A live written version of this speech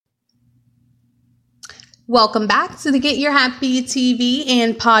Welcome back to the Get Your Happy TV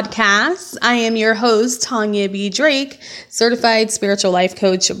and podcast. I am your host, Tanya B. Drake, certified spiritual life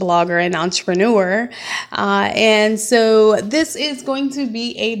coach, blogger, and entrepreneur. And so this is going to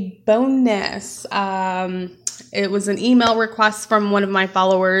be a bonus. It was an email request from one of my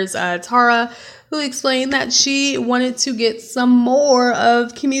followers, Tara, who explained that she wanted to get some more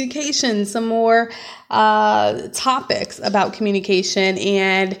of communication, some more topics about communication.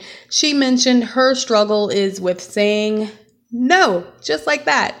 And she mentioned her struggle is with saying no, just like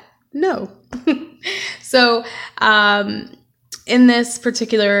that. No. So, in this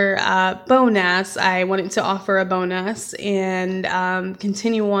particular bonus, I wanted to offer a bonus and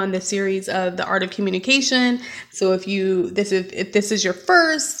continue on the series of the art of communication. So if this is your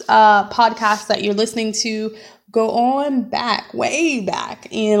first podcast that you're listening to, go on back, way back,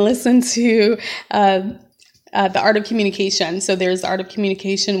 and listen to the art of communication. So there's the art of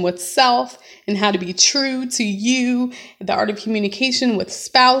communication with self and how to be true to you, the art of communication with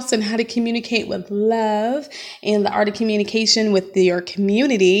spouse and how to communicate with love, and the art of communication with your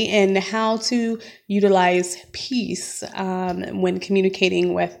community and how to utilize peace when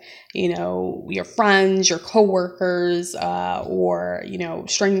communicating with, your friends, your coworkers, or,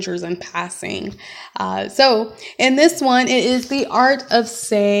 strangers in passing. So in this one, it is the art of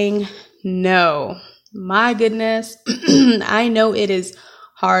saying no. My goodness, I know it is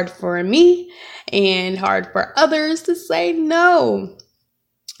hard for me and hard for others to say no.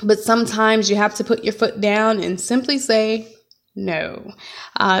 But sometimes you have to put your foot down and simply say no.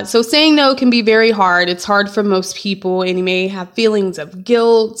 So saying no can be very hard. It's hard for most people, and you may have feelings of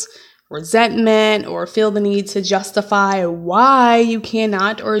guilt, resentment, or feel the need to justify why you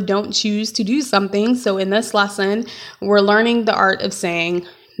cannot or don't choose to do something. So in this lesson, we're learning the art of saying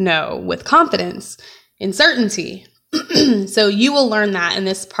no with confidence and certainty. So you will learn that in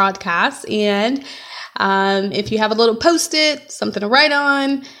this podcast. And if you have a little Post-it, something to write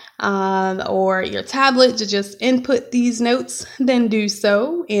on, or your tablet to just input these notes, then do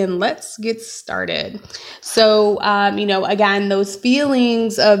so. And let's get started. So, again, those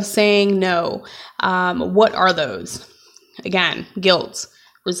feelings of saying no, what are those? Again, guilt,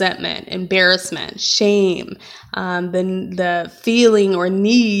 resentment, embarrassment, shame, then the feeling or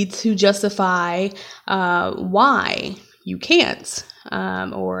need to justify why you can't,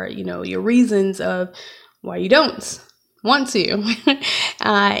 or, your reasons of why you don't want to.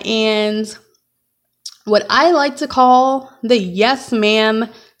 And what I like to call the yes ma'am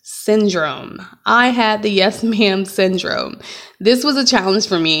syndrome. I had the yes ma'am syndrome. This was a challenge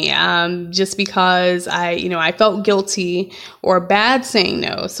for me, just because I felt guilty or bad saying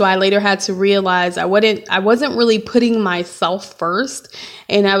no. So I later had to realize I wasn't really putting myself first,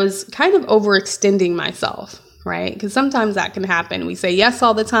 and I was kind of overextending myself, right? Because sometimes that can happen. We say yes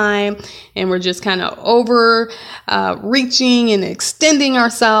all the time, and we're just kind of reaching and extending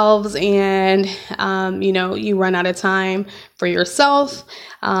ourselves, and you run out of time for yourself,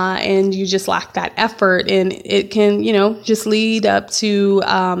 and you just lack that effort, and it can just lead up to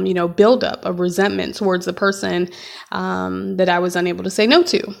build up of resentment towards the person that I was unable to say no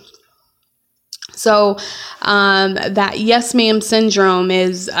to. So that yes ma'am syndrome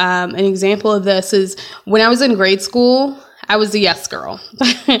is an example of this. Is when I was in grade school, I was a yes girl.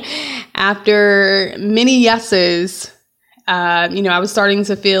 After many yeses, I was starting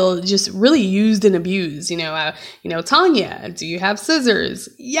to feel just really used and abused. Tanya, do you have scissors?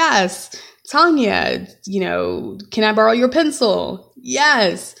 Yes. Tanya, can I borrow your pencil?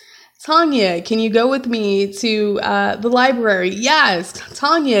 Yes. Tanya, can you go with me to the library? Yes.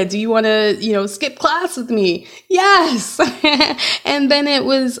 Tanya, do you want to, skip class with me? Yes. And then it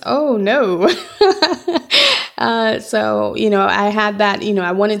was, oh no. So, I had that,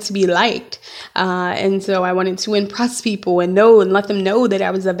 I wanted to be liked. And so I wanted to impress people and let them know that I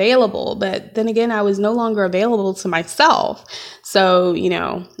was available. But then again, I was no longer available to myself. So,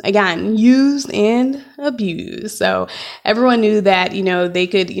 again, used and abused. So everyone knew that, they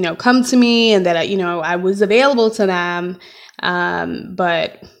could, come to me and that, I was available to them.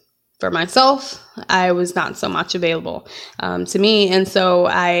 But for myself, I was not so much available to me. And so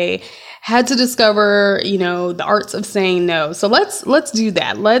I had to discover, the arts of saying no. So let's do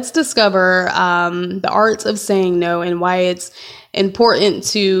that. Let's discover the arts of saying no and why it's important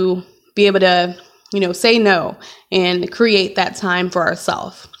to be able to, say no and create that time for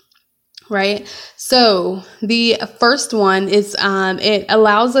ourselves. Right. So the first one is it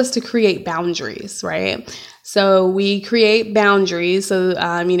allows us to create boundaries. Right. So we create boundaries. So,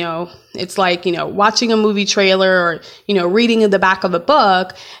 it's like, watching a movie trailer or, reading in the back of a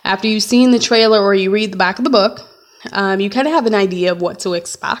book. After you've seen the trailer or you read the back of the book, you kind of have an idea of what to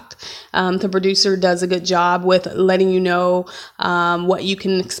expect. The producer does a good job with letting you know what you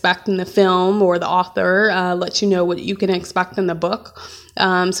can expect in the film, or the author lets you know what you can expect in the book.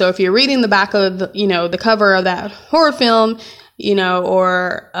 So if you're reading the back of the cover of that horror film,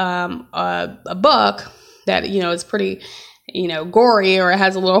 or a book that is pretty gory, or it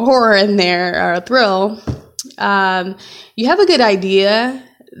has a little horror in there, or a thrill, you have a good idea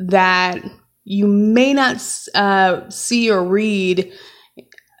that you may not see or read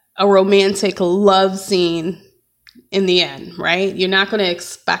a romantic love scene in the end, right? You're not going to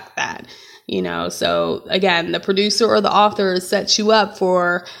expect that, So again, the producer or the author sets you up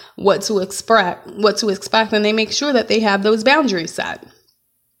for what to expect, and they make sure that they have those boundaries set,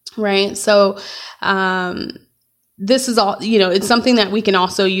 right? So this is all, it's something that we can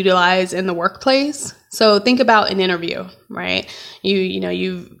also utilize in the workplace. So think about an interview, right?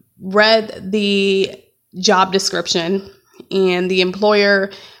 You've read the job description, and the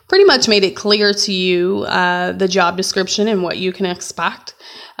employer pretty much made it clear to you the job description and what you can expect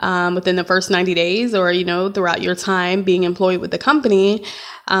within the first 90 days, or throughout your time being employed with the company.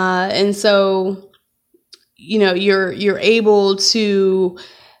 And so you're able to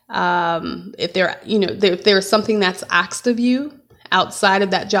if there's something that's asked of you outside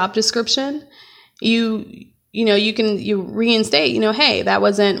of that job description, you reinstate, hey, that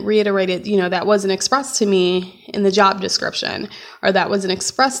wasn't reiterated, that wasn't expressed to me in the job description, or that wasn't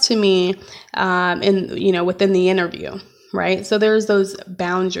expressed to me within the interview, right? So there's those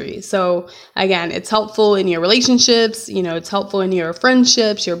boundaries. So again, it's helpful in your relationships, it's helpful in your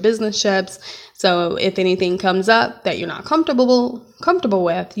friendships, your business-ships. So if anything comes up that you're not comfortable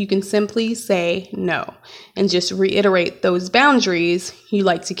with, you can simply say no and just reiterate those boundaries you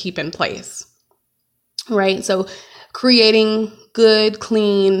like to keep in place. Right. So creating good,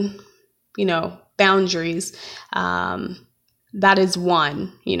 clean, boundaries, that is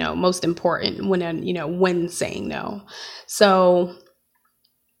one, most important when saying no. So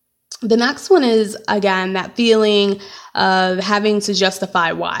the next one is, again, that feeling of having to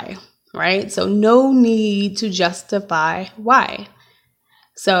justify why, right? So no need to justify why.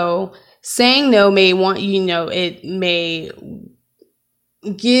 So saying no may it may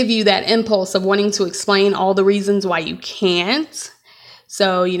give you that impulse of wanting to explain all the reasons why you can't.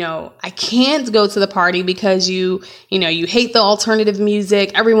 So, I can't go to the party because you hate the alternative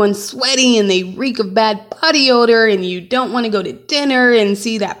music. Everyone's sweaty and they reek of bad body odor, and you don't want to go to dinner and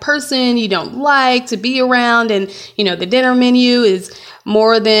see that person you don't like to be around. And, the dinner menu is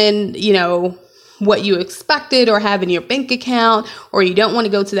more than, what you expected or have in your bank account, or you don't want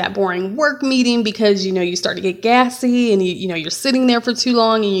to go to that boring work meeting because, you start to get gassy, and you're sitting there for too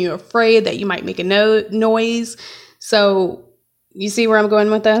long and you're afraid that you might make a noise. So you see where I'm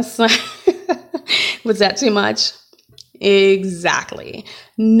going with this? Was that too much? Exactly.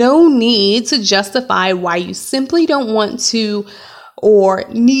 No need to justify why you simply don't want to or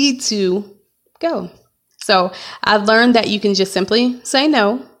need to go. So I've learned that you can just simply say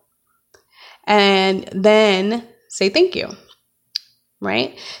no, and then say thank you,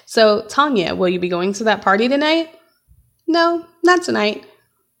 right? So, Tanya, will you be going to that party tonight? No, not tonight.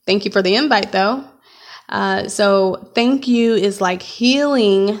 Thank you for the invite, though. So thank you is like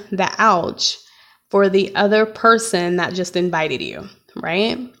healing the ouch for the other person that just invited you,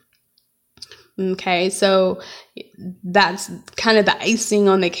 right? Okay, so that's kind of the icing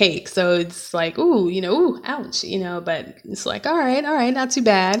on the cake. So it's like, ouch, but it's like, all right, not too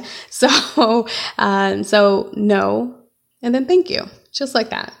bad. So, so no, and then thank you, just like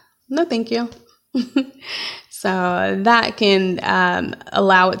that. No, thank you. So that can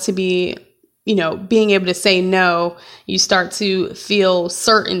allow it to be, being able to say no, you start to feel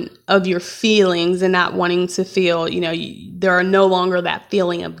certain of your feelings and not wanting to feel, there are no longer that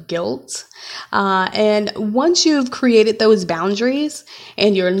feeling of guilt. And once you've created those boundaries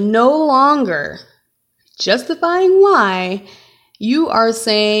and you're no longer justifying why, you are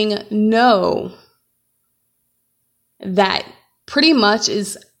saying no. That pretty much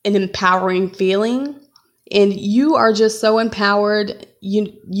is an empowering feeling. And you are just so empowered.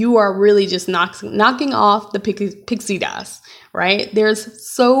 You are really just knocking off the pixie dust, right?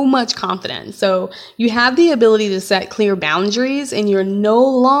 There's so much confidence. So you have the ability to set clear boundaries, and you're no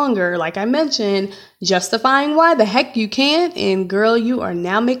longer, like I mentioned, justifying why the heck you can't. And girl, you are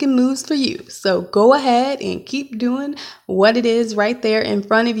now making moves for you. So go ahead and keep doing what it is right there in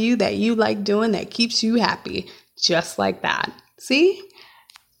front of you that you like doing, that keeps you happy. Just like that. See?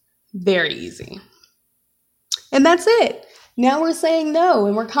 Very easy. And that's it. Now we're saying no,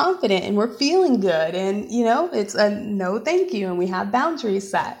 and we're confident, and we're feeling good. And, it's a no thank you, and we have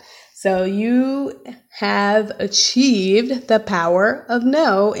boundaries set. So you have achieved the power of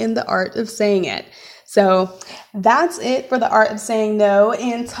no in the art of saying it. So that's it for the art of saying no.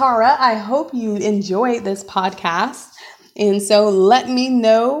 And Tara, I hope you enjoyed this podcast. And so let me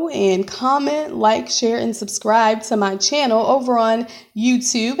know and comment, like, share, and subscribe to my channel over on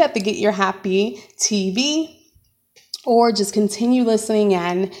YouTube at the Get Your Happy TV, or just continue listening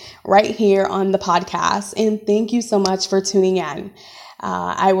in right here on the podcast. And thank you so much for tuning in.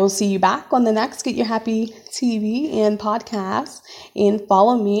 I will see you back on the next Get Your Happy TV and podcast, and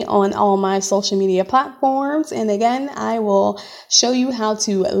follow me on all my social media platforms. And again, I will show you how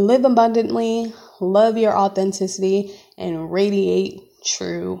to live abundantly, love your authenticity, and radiate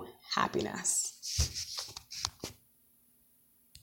true happiness.